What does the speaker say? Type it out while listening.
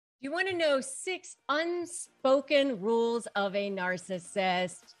You want to know 6 unspoken rules of a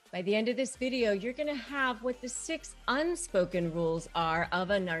narcissist? By the end of this video, you're going to have what the 6 unspoken rules are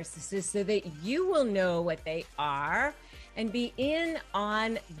of a narcissist so that you will know what they are and be in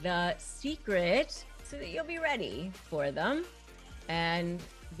on the secret so that you'll be ready for them and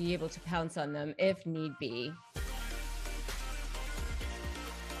be able to pounce on them if need be.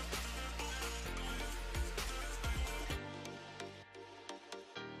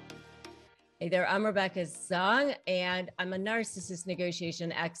 Hey there, I'm Rebecca Zung, and I'm a narcissist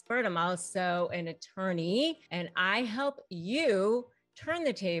negotiation expert. I'm also an attorney, and I help you turn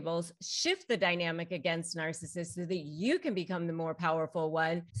the tables, shift the dynamic against narcissists so that you can become the more powerful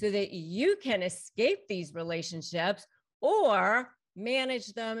one, so that you can escape these relationships or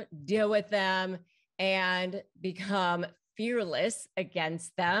manage them, deal with them, and become fearless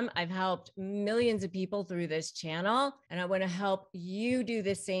against them. I've helped millions of people through this channel, and I want to help you do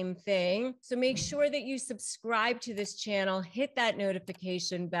the same thing. So make sure that you subscribe to this channel, hit that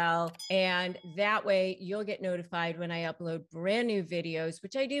notification bell, and that way you'll get notified when I upload brand new videos,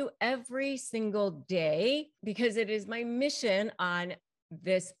 which I do every single day because it is my mission on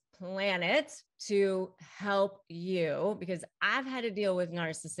this planet to help you, because I've had to deal with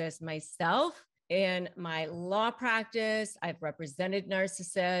narcissists myself. In my law practice, I've represented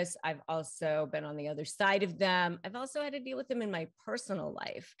narcissists. I've also been on the other side of them. I've also had to deal with them in my personal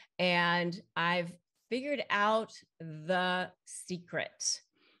life. And I've figured out the secret.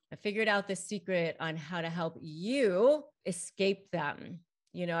 I figured out the secret on how to help you escape them.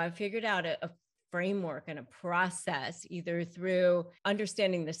 You know, I figured out a framework and a process, either through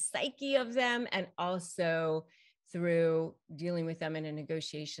understanding the psyche of them and also through dealing with them in a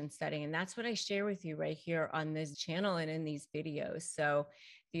negotiation setting. And that's what I share with you right here on this channel and in these videos. So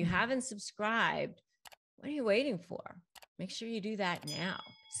if you haven't subscribed, what are you waiting for? Make sure you do that now.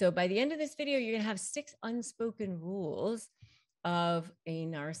 So by the end of this video, you're going to have 6 unspoken rules of a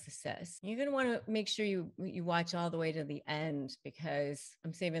narcissist. You're going to want to make sure you watch all the way to the end because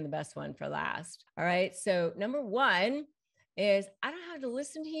I'm saving the best one for last. All right. So number 1 is I don't have to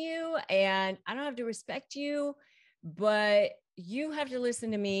listen to you and I don't have to respect you, but you have to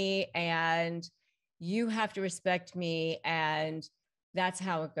listen to me and you have to respect me. And that's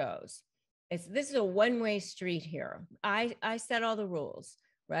how it goes. This is a one-way street here. I set all the rules,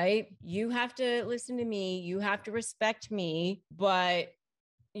 right? You have to listen to me. You have to respect me, but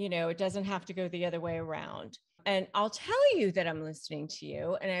you know, it doesn't have to go the other way around. And I'll tell you that I'm listening to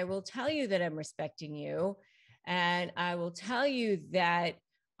you, and I will tell you that I'm respecting you. And I will tell you that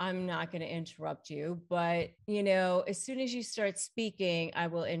I'm not going to interrupt you, but, you know, as soon as you start speaking, I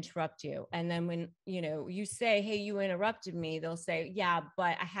will interrupt you. And then when, you know, you say, hey, you interrupted me, they'll say, yeah,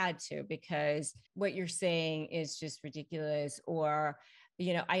 but I had to, because what you're saying is just ridiculous. Or,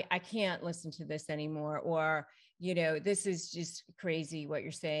 you know, I can't listen to this anymore. Or, you know, this is just crazy what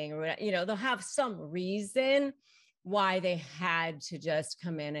you're saying, or, you know, they'll have some reason why they had to just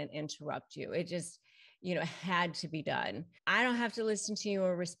come in and interrupt you. It just, you know, had to be done. I don't have to listen to you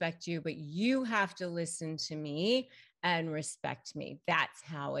or respect you, but you have to listen to me and respect me. That's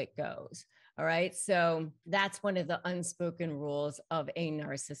how it goes. All right. So that's one of the unspoken rules of a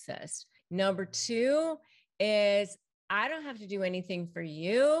narcissist. Number 2 is I don't have to do anything for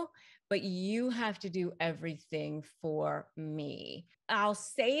you, but you have to do everything for me. I'll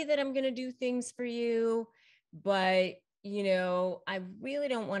say that I'm going to do things for you, but, you know, I really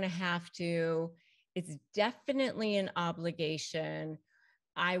don't want to have to. It's definitely an obligation.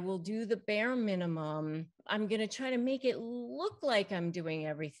 I will do the bare minimum. I'm going to try to make it look like I'm doing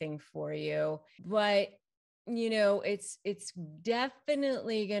everything for you, but you know, it's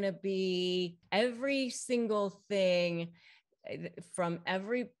definitely going to be every single thing from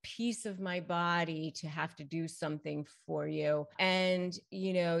every piece of my body to have to do something for you. And,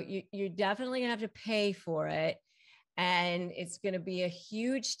 you know, you're definitely going to have to pay for it. And it's going to be a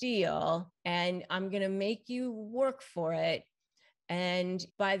huge deal. And I'm going to make you work for it. And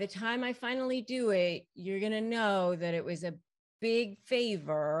by the time I finally do it, you're going to know that it was a big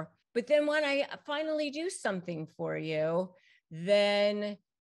favor. But then when I finally do something for you, then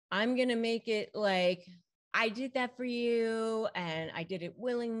I'm going to make it like I did that for you and I did it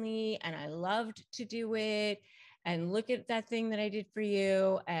willingly and I loved to do it. And look at that thing that I did for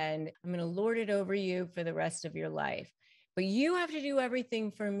you. And I'm going to lord it over you for the rest of your life. But you have to do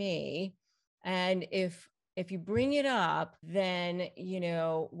everything for me. And if you bring it up, then, you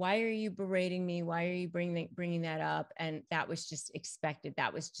know, why are you berating me? Why are you bringing that up? And that was just expected.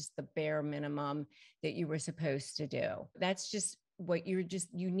 That was just the bare minimum that you were supposed to do. That's just what you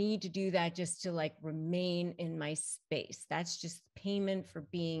need to do that just to like remain in my space. That's just payment for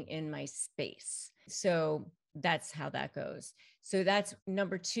being in my space. So that's how that goes. So that's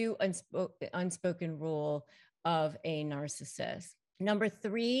number 2, unspoken rule of a narcissist. Number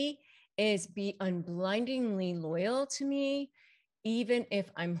 3 is be unblindingly loyal to me, even if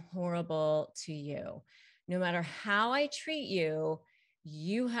I'm horrible to you. No matter how I treat you,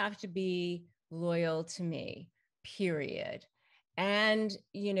 you have to be loyal to me, period. And,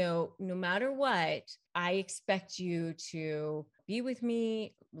 no matter what, I expect you to be with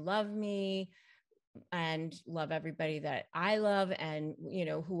me, love me, and love everybody that I love, and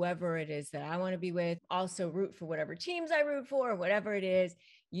whoever it is that I want to be with. Also root for whatever teams I root for, whatever it is.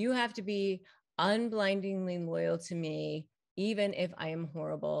 You have to be unblindingly loyal to me, even if I am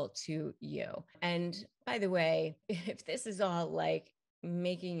horrible to you. And by the way, if this is all like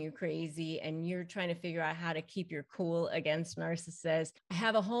making you crazy and you're trying to figure out how to keep your cool against narcissists, I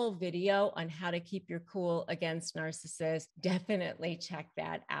have a whole video on how to keep your cool against narcissists. Definitely check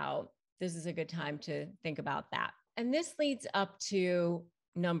that out. This is a good time to think about that. And this leads up to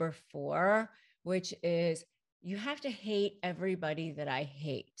number 4, which is you have to hate everybody that I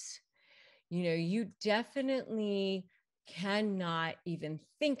hate. You definitely cannot even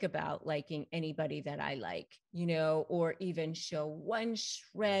think about liking anybody that I like, or even show one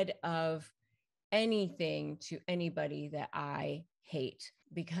shred of anything to anybody that I hate,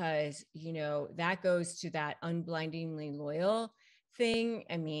 because, that goes to that unblindingly loyal thing.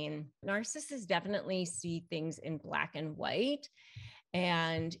 I mean, narcissists definitely see things in black and white.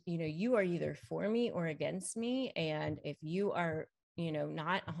 And, you are either for me or against me. And if you are,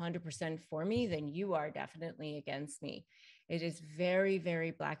 not 100% for me, then you are definitely against me. It is very,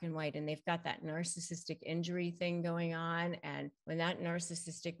 very black and white. And they've got that narcissistic injury thing going on. And when that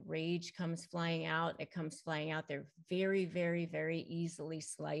narcissistic rage comes flying out, They're very, very, very easily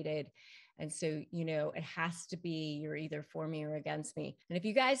slighted. And so, it has to be you're either for me or against me. And if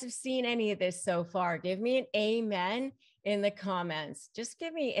you guys have seen any of this so far, give me an amen in the comments. Just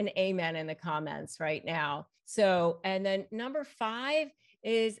give me an amen in the comments right now. So, and then number 5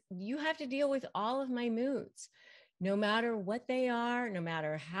 is you have to deal with all of my moods, no matter what they are, no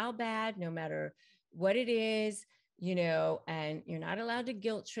matter how bad, no matter what it is, and you're not allowed to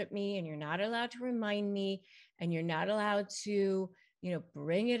guilt trip me, and you're not allowed to remind me, and you're not allowed to,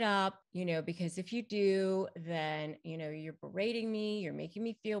 bring it up, because if you do, then, you're berating me, you're making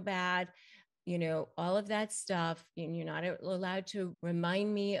me feel bad, all of that stuff. And you're not allowed to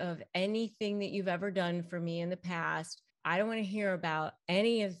remind me of anything that you've ever done for me in the past. I don't want to hear about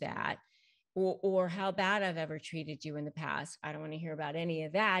any of that, or how bad I've ever treated you in the past. I don't want to hear about any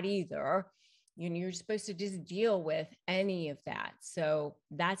of that either. You're supposed to just deal with any of that. So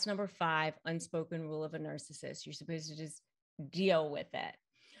that's number 5, unspoken rule of a narcissist. You're supposed to just deal with it.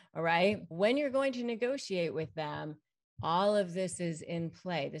 All right. When you're going to negotiate with them, all of this is in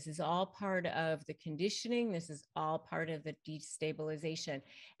play. This is all part of the conditioning. This is all part of the destabilization.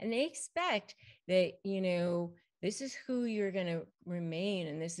 And they expect that, this is who you're going to remain,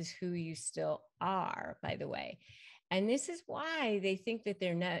 and this is who you still are, by the way. And this is why they think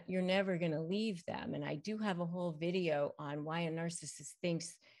that you're never going to leave them. And I do have a whole video on why a narcissist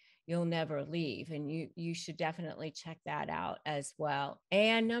thinks you'll never leave. And you should definitely check that out as well.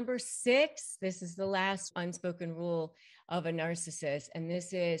 And number 6, this is the last unspoken rule of a narcissist. And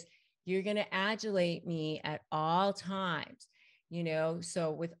this is, you're going to adulate me at all times.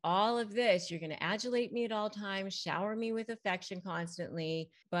 So with all of this, you're going to adulate me at all times, shower me with affection constantly,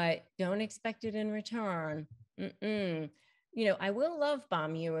 but don't expect it in return. I will love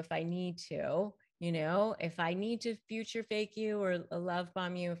bomb you if I need to. If I need to future fake you or love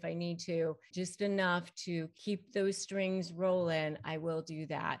bomb you, if I need to, just enough to keep those strings rolling, I will do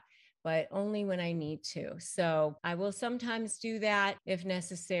that, but only when I need to. So I will sometimes do that if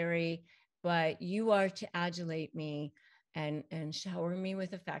necessary, but you are to adulate me and shower me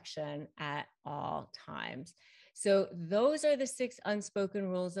with affection at all times. So those are the 6 unspoken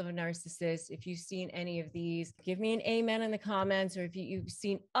rules of a narcissist. If you've seen any of these, give me an amen in the comments, or if you've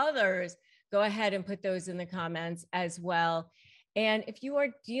seen others, go ahead and put those in the comments as well. And if you are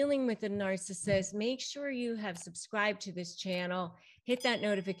dealing with a narcissist, make sure you have subscribed to this channel, hit that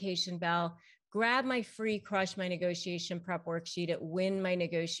notification bell, grab my free Crush My Negotiation Prep worksheet at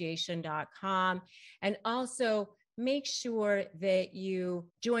winmynegotiation.com. And also make sure that you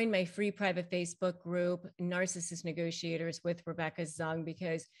join my free private Facebook group, Narcissist Negotiators with Rebecca Zung,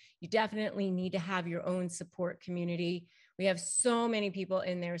 because you definitely need to have your own support community We have so many people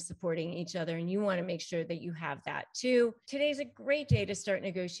in there supporting each other, and you want to make sure that you have that too. Today's a great day to start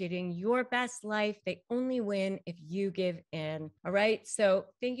negotiating your best life. They only win if you give in. All right. So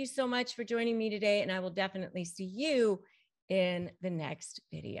thank you so much for joining me today, and I will definitely see you in the next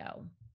video.